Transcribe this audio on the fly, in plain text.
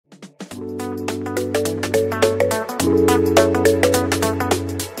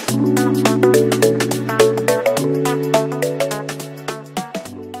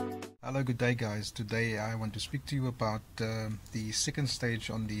G'day guys, today I want to speak to you about the second stage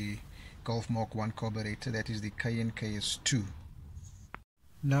on the GOLF MK1 carburetor, that is the Keihin KS2.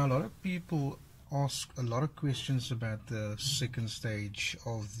 Now a lot of people ask a lot of questions about the second stage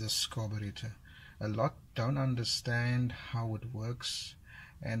of this carburetor. A lot don't understand how it works,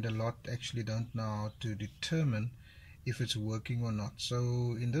 and a lot actually don't know how to determine if it's working or not. So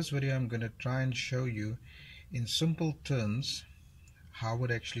in this video I'm going to try and show you in simple terms how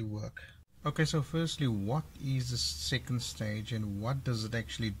it actually works. Okay, so firstly, what is the second stage and what does it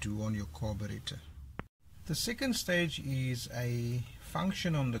actually do on your carburetor? The second stage is a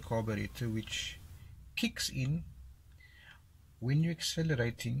function on the carburetor which kicks in when you're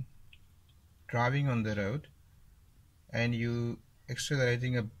accelerating, driving on the road, and you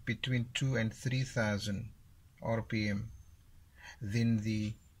accelerating between 2 and 3,000 RPM. Then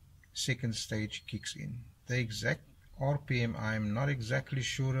the second stage kicks in. The exact RPM I'm not exactly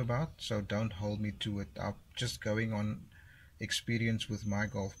sure about, so don't hold me to it. I'm just going on experience with my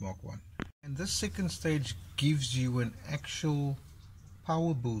GOLF MK1. And this second stage gives you an actual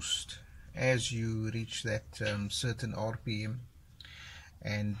power boost as you reach that certain RPM,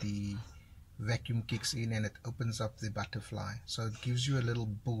 and the vacuum kicks in and it opens up the butterfly. So it gives you a little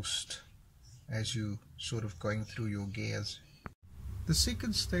boost as you sort of going through your gears. The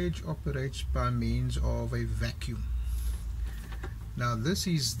second stage operates by means of a vacuum. Now this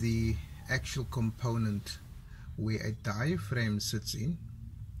is the actual component where a diaphragm sits in,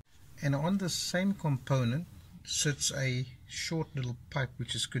 and on the same component sits a short little pipe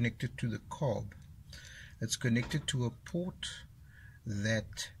which is connected to the carb. It's connected to a port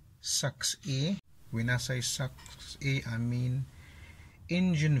that sucks air. When I say sucks air, I mean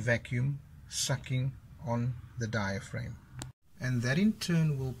engine vacuum sucking on the diaphragm, and that in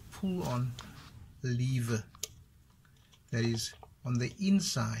turn will pull on the lever that is on the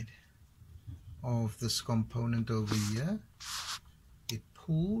inside of this component over here. It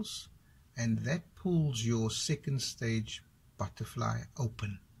pulls, and that pulls your second stage butterfly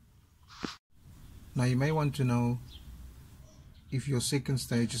open. Now you may want to know if your second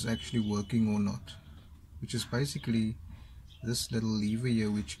stage is actually working or not, which is basically this little lever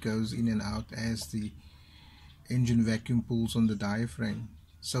here which goes in and out as the engine vacuum pulls on the diaphragm.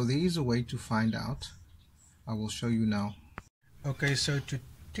 So there is a way to find out. I will show you now. Okay, so to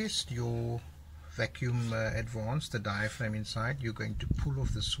test your vacuum advance, the diaphragm inside, you're going to pull off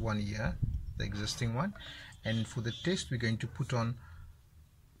this one here, the existing one, and for the test we're going to put on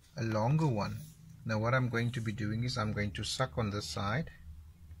a longer one. Now what I'm going to be doing is I'm going to suck on this side,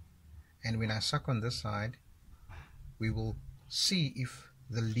 and when I suck on this side we will see if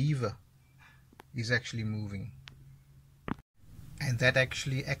the lever is actually moving, and that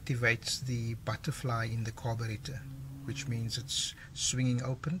actually activates the butterfly in the carburetor, which means it's swinging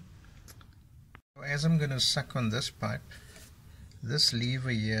open. So as I'm going to suck on this pipe, this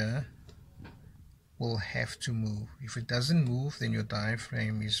lever here will have to move. If it doesn't move, then your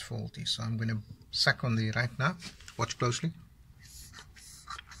diaphragm is faulty. So I'm going to suck on the right now. Watch closely.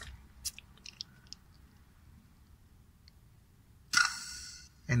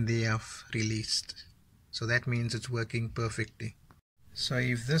 And they have released. So that means it's working perfectly. So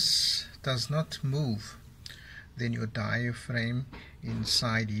if this does not move, then your diaphragm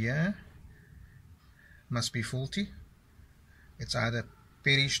inside here must be faulty. It's either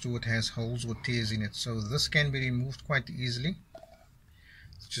perished or it has holes or tears in it. So this can be removed quite easily.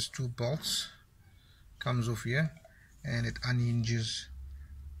 It's just 2 bolts, comes off here, and it unhinges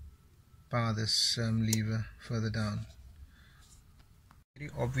by this lever further down. Very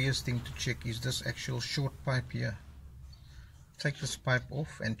obvious thing to check is this actual short pipe here. Take this pipe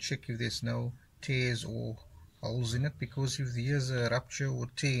off and check if there's no tears or holes in it, because if there's a rupture or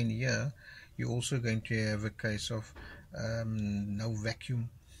tear in here, you're also going to have a case of no vacuum.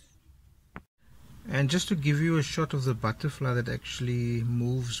 And just to give you a shot of the butterfly that actually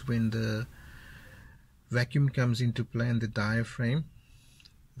moves when the vacuum comes into play and the diaphragm,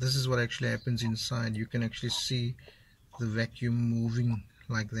 this is what actually happens inside. You can actually see the vacuum moving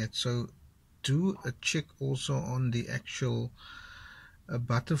like that. So do a check also on the actual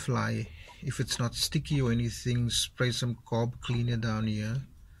butterfly. If it's not sticky or anything, spray some carb cleaner down here.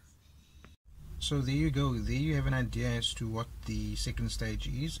 So there you go, there you have an idea as to what the second stage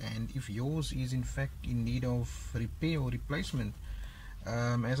is, and if yours is in fact in need of repair or replacement.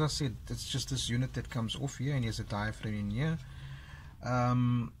 As I said, it's just this unit that comes off here, and there's a diaphragm in here.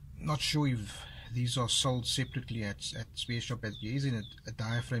 Not sure if these are sold separately at spare shop, as there isn't a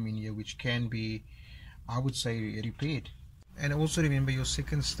diaphragm in here which can be, I would say, repaired. And also remember, your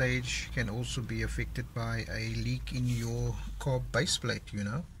second stage can also be affected by a leak in your carb base plate, you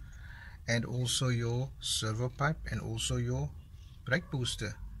know. and also your servo pipe, and also your brake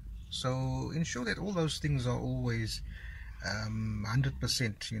booster. So ensure that all those things are always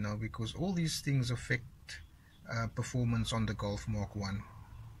 100%, you know, because all these things affect performance on the Golf Mk1.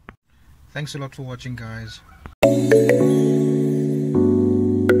 Thanks a lot for watching, guys.